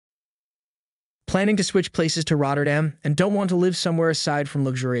Planning to switch places to Rotterdam and don't want to live somewhere aside from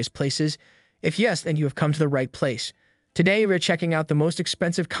luxurious places? If yes, then you have come to the right place. Today, we're checking out the most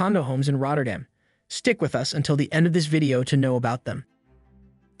expensive condo homes in Rotterdam. Stick with us until the end of this video to know about them.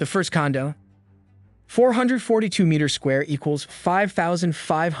 The first condo, 442 meters square equals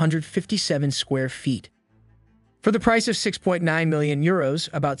 5,557 square feet. For the price of 6.9 million euros,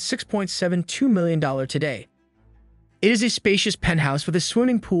 about $6.72 million today. It is a spacious penthouse with a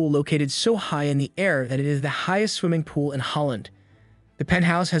swimming pool located so high in the air that it is the highest swimming pool in Holland. The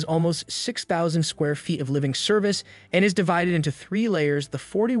penthouse has almost 6,000 square feet of living service and is divided into 3 layers, the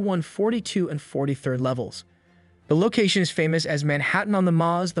 41, 42, and 43rd levels. The location is famous as Manhattan on the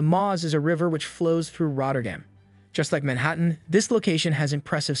Maas. The Maas is a river which flows through Rotterdam. Just like Manhattan, this location has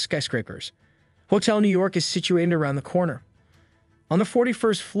impressive skyscrapers. Hotel New York is situated around the corner. On the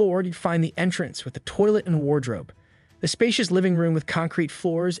 41st floor, you find the entrance with the toilet and wardrobe. The spacious living room with concrete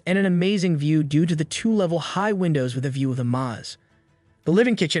floors and an amazing view due to the 2-level high windows with a view of the Maas. The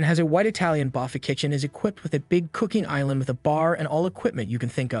living kitchen has a white Italian buffet kitchen, is equipped with a big cooking island with a bar and all equipment you can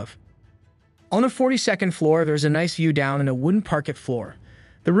think of. On the 42nd floor, there's a nice view down and a wooden parquet floor.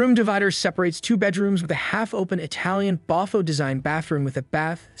 The room divider separates 2 bedrooms with a half-open Italian Buffo-designed bathroom with a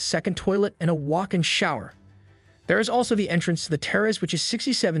bath, second toilet, and a walk-in shower. There is also the entrance to the terrace, which is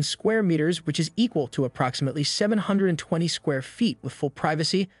 67 square meters, which is equal to approximately 720 square feet with full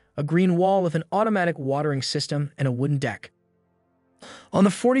privacy, a green wall with an automatic watering system, and a wooden deck. On the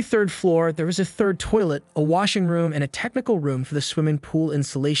 43rd floor, there is a 3rd toilet, a washing room, and a technical room for the swimming pool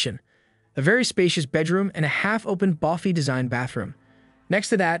installation. A very spacious bedroom and a half-open Buffet-designed bathroom. Next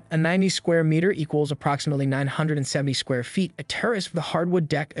to that, a 90 square meter equals approximately 970 square feet, a terrace with a hardwood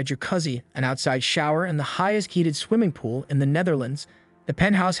deck, a jacuzzi, an outside shower, and the highest heated swimming pool in the Netherlands. The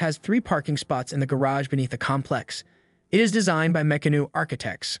penthouse has 3 parking spots in the garage beneath the complex. It is designed by Meccanu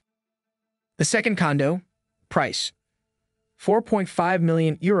Architects. The second condo, price, 4.5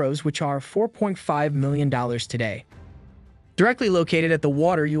 million euros, which are $4.5 million today. Directly located at the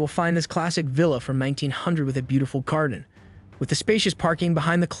water, you will find this classic villa from 1900 with a beautiful garden. With the spacious parking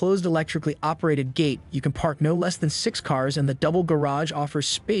behind the closed electrically operated gate, you can park no less than 6 cars, and the double garage offers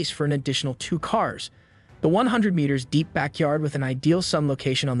space for an additional 2 cars. The 100 meters deep backyard with an ideal sun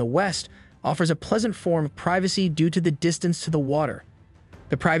location on the west offers a pleasant form of privacy due to the distance to the water.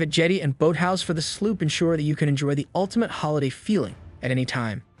 The private jetty and boathouse for the sloop ensure that you can enjoy the ultimate holiday feeling at any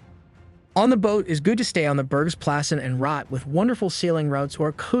time. On the boat is good to stay on the Bergsplassen and Rot with wonderful sailing routes or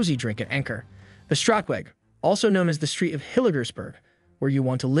a cozy drink at anchor. The Straatweg, also known as the Street of Hillegersberg, where you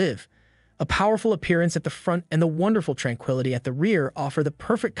want to live. A powerful appearance at the front and the wonderful tranquility at the rear offer the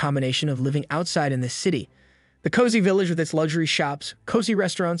perfect combination of living outside in this city. The cozy village with its luxury shops, cozy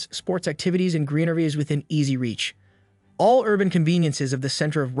restaurants, sports activities, and greenery is within easy reach. All urban conveniences of the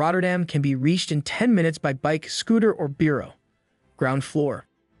center of Rotterdam can be reached in 10 minutes by bike, scooter, or bureau. Ground floor.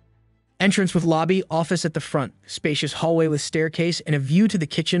 Entrance with lobby, office at the front, spacious hallway with staircase and a view to the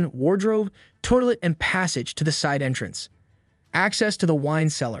kitchen, wardrobe, toilet, and passage to the side entrance. Access to the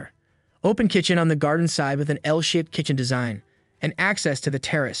wine cellar. Open kitchen on the garden side with an L-shaped kitchen design. And access to the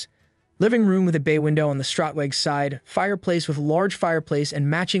terrace. Living room with a bay window on the Straatweg side, fireplace with large fireplace and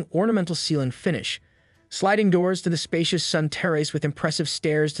matching ornamental ceiling finish. Sliding doors to the spacious sun terrace with impressive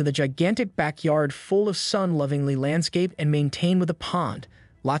stairs to the gigantic backyard full of sun-lovingly landscaped and maintained with a pond.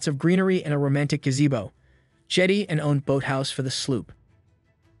 Lots of greenery and a romantic gazebo. Jetty and owned boathouse for the sloop.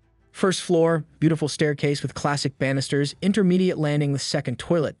 First floor, beautiful staircase with classic banisters, intermediate landing with second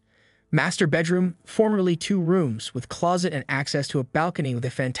toilet. Master bedroom, formerly 2 rooms, with closet and access to a balcony with a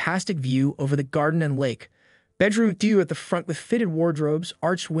fantastic view over the garden and lake. Bedroom view at the front with fitted wardrobes,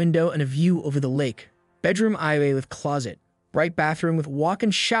 arched window, and a view over the lake. Bedroom aislé with closet. Bright bathroom with walk-in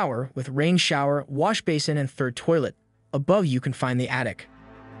shower with rain shower, wash basin, and 3rd toilet. Above you can find the attic.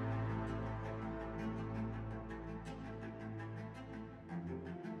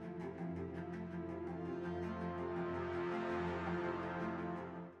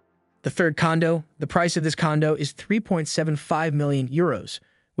 The third condo, the price of this condo is 3.75 million euros,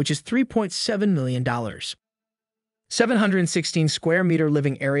 which is $3.7 million. 716 square meter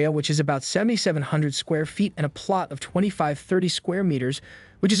living area, which is about 7,700 square feet, and a plot of 2530 square meters,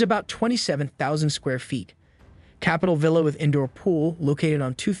 which is about 27,000 square feet. Capital villa with indoor pool, located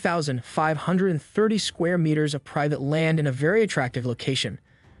on 2,530 square meters of private land in a very attractive location.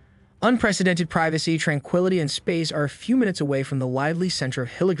 Unprecedented privacy, tranquility, and space are a few minutes away from the lively center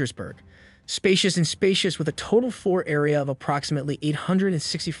of Hillegersberg. Spacious with a total floor area of approximately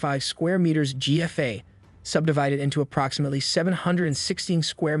 865 square meters GFA, subdivided into approximately 716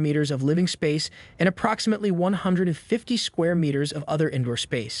 square meters of living space and approximately 150 square meters of other indoor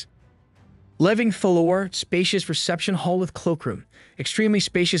space. Living floor, spacious reception hall with cloakroom, extremely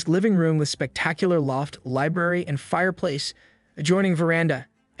spacious living room with spectacular loft, library, and fireplace, adjoining veranda,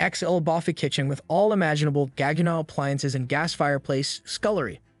 XL buffet kitchen with all imaginable Gaggenau appliances and gas fireplace,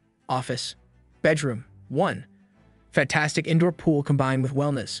 scullery, office, bedroom, 1. Fantastic indoor pool combined with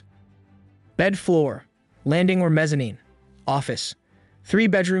wellness. Bed floor, landing or mezzanine, office, 3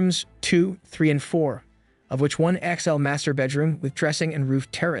 bedrooms, 2, 3, and 4, of which 1 XL master bedroom with dressing and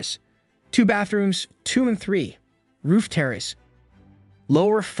roof terrace, 2 bathrooms, 2 and 3, roof terrace.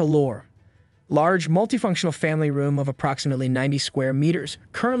 Lower floor, large multifunctional family room of approximately 90 square meters,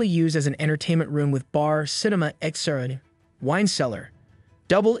 currently used as an entertainment room with bar, cinema, etc., wine cellar,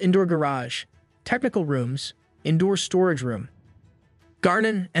 double indoor garage, technical rooms, indoor storage room.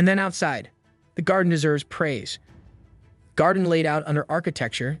 Garden, and then outside. The garden deserves praise. Garden laid out under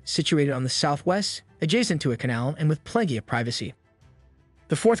architecture, situated on the southwest, adjacent to a canal, and with plenty of privacy.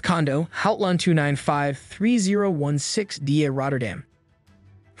 The 4th condo, Houtland 295-3016 DA Rotterdam.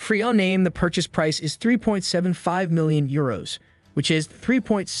 Free on name, the purchase price is 3.75 million euros, which is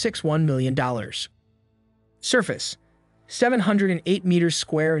 $3.61 million. Surface, 708 meters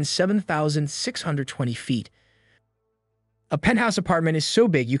square and 7,620 feet. A penthouse apartment is so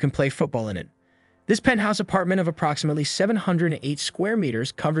big you can play football in it. This penthouse apartment of approximately 708 square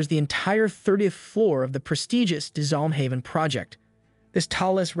meters covers the entire 30th floor of the prestigious De Zalmhaven project. This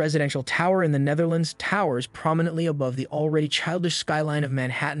tallest residential tower in the Netherlands towers prominently above the already childish skyline of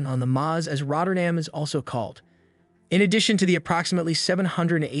Manhattan on the Maas, as Rotterdam is also called. In addition to the approximately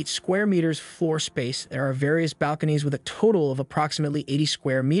 708 square meters floor space, there are various balconies with a total of approximately 80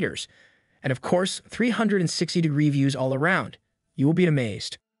 square meters, and of course, 360-degree views all around. You will be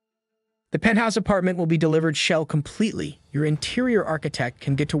amazed. The penthouse apartment will be delivered shell completely. Your interior architect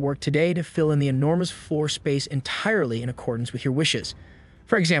can get to work today to fill in the enormous floor space entirely in accordance with your wishes.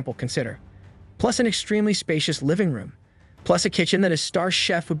 For example, consider, plus an extremely spacious living room, plus a kitchen that a star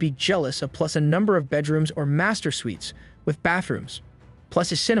chef would be jealous of, plus a number of bedrooms or master suites with bathrooms,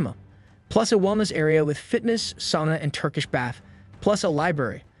 plus a cinema, plus a wellness area with fitness, sauna, and Turkish bath, plus a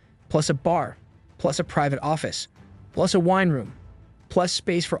library, plus a bar, plus a private office, plus a wine room, plus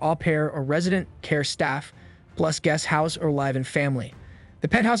space for au pair or resident care staff, plus guest house or live-in family. The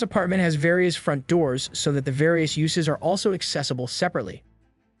penthouse apartment has various front doors so that the various uses are also accessible separately.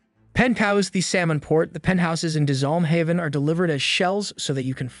 Penthouse, the Salmonport. The penthouses in De Zalmhaven are delivered as shells so that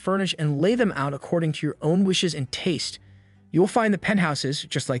you can furnish and lay them out according to your own wishes and taste. You will find the penthouses,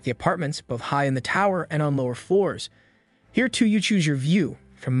 just like the apartments, both high in the tower and on lower floors. Here too you choose your view,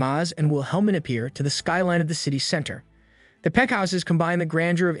 from Maas and Wilhelminapier to the skyline of the city center. The penthouses combine the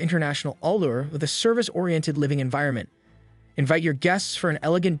grandeur of international allure with a service-oriented living environment. Invite your guests for an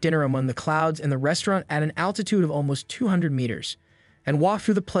elegant dinner among the clouds in the restaurant at an altitude of almost 200 meters, and walk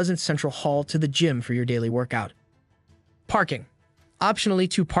through the pleasant central hall to the gym for your daily workout. Parking. Optionally,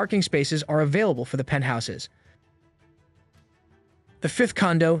 2 parking spaces are available for the penthouses. The 5th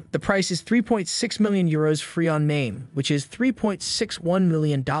condo, the price is 3.6 million euros free on name, which is $3.61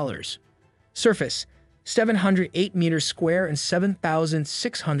 million. Surface, 708 meters square and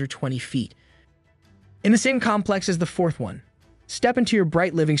 7,620 feet. In the same complex as the 4th one, step into your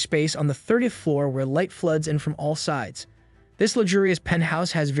bright living space on the 30th floor where light floods in from all sides. This luxurious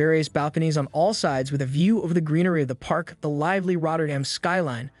penthouse has various balconies on all sides with a view over the greenery of the park, the lively Rotterdam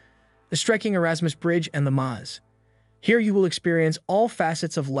skyline, the striking Erasmus Bridge, and the Maas. Here you will experience all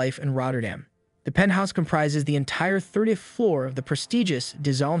facets of life in Rotterdam. The penthouse comprises the entire 30th floor of the prestigious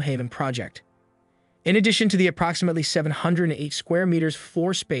De Zalmhaven project. In addition to the approximately 708 square meters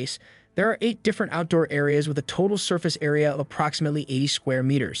floor space, there are 8 different outdoor areas with a total surface area of approximately 80 square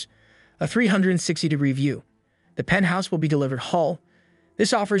meters, a 360-degree view. The penthouse will be delivered whole.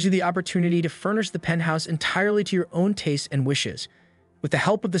 This offers you the opportunity to furnish the penthouse entirely to your own tastes and wishes. With the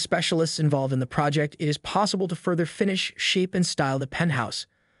help of the specialists involved in the project, it is possible to further finish, shape, and style the penthouse.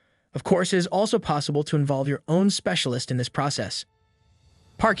 Of course, it is also possible to involve your own specialist in this process.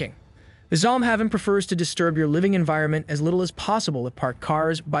 Parking. The Zalmhaven prefers to disturb your living environment as little as possible with parked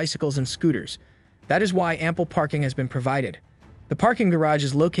cars, bicycles, and scooters. That is why ample parking has been provided. The parking garage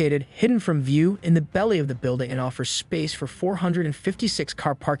is located hidden from view in the belly of the building and offers space for 456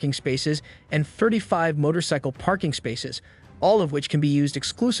 car parking spaces and 35 motorcycle parking spaces, all of which can be used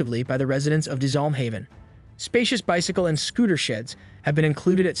exclusively by the residents of De Zalmhaven. Spacious bicycle and scooter sheds have been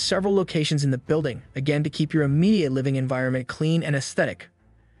included at several locations in the building, again to keep your immediate living environment clean and aesthetic.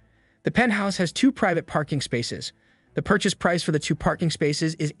 The penthouse has 2 private parking spaces. The purchase price for the 2 parking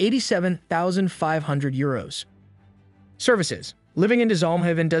spaces is 87,500 euros. Services. Living in De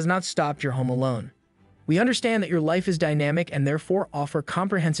Zalmhaven does not stop your home alone. We understand that your life is dynamic and therefore offer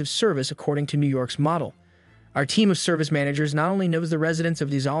comprehensive service according to New York's model. Our team of service managers not only knows the residents of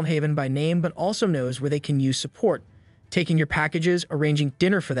Dissolhaven by name, but also knows where they can use support. Taking your packages, arranging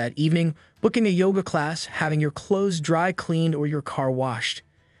dinner for that evening, booking a yoga class, having your clothes dry cleaned, or your car washed.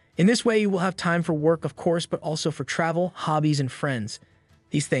 In this way, you will have time for work, of course, but also for travel, hobbies, and friends.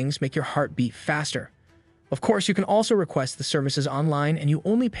 These things make your heart beat faster. Of course, you can also request the services online, and you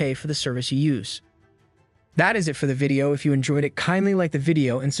only pay for the service you use. That is it for the video. If you enjoyed it, kindly like the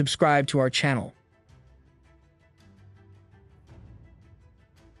video and subscribe to our channel.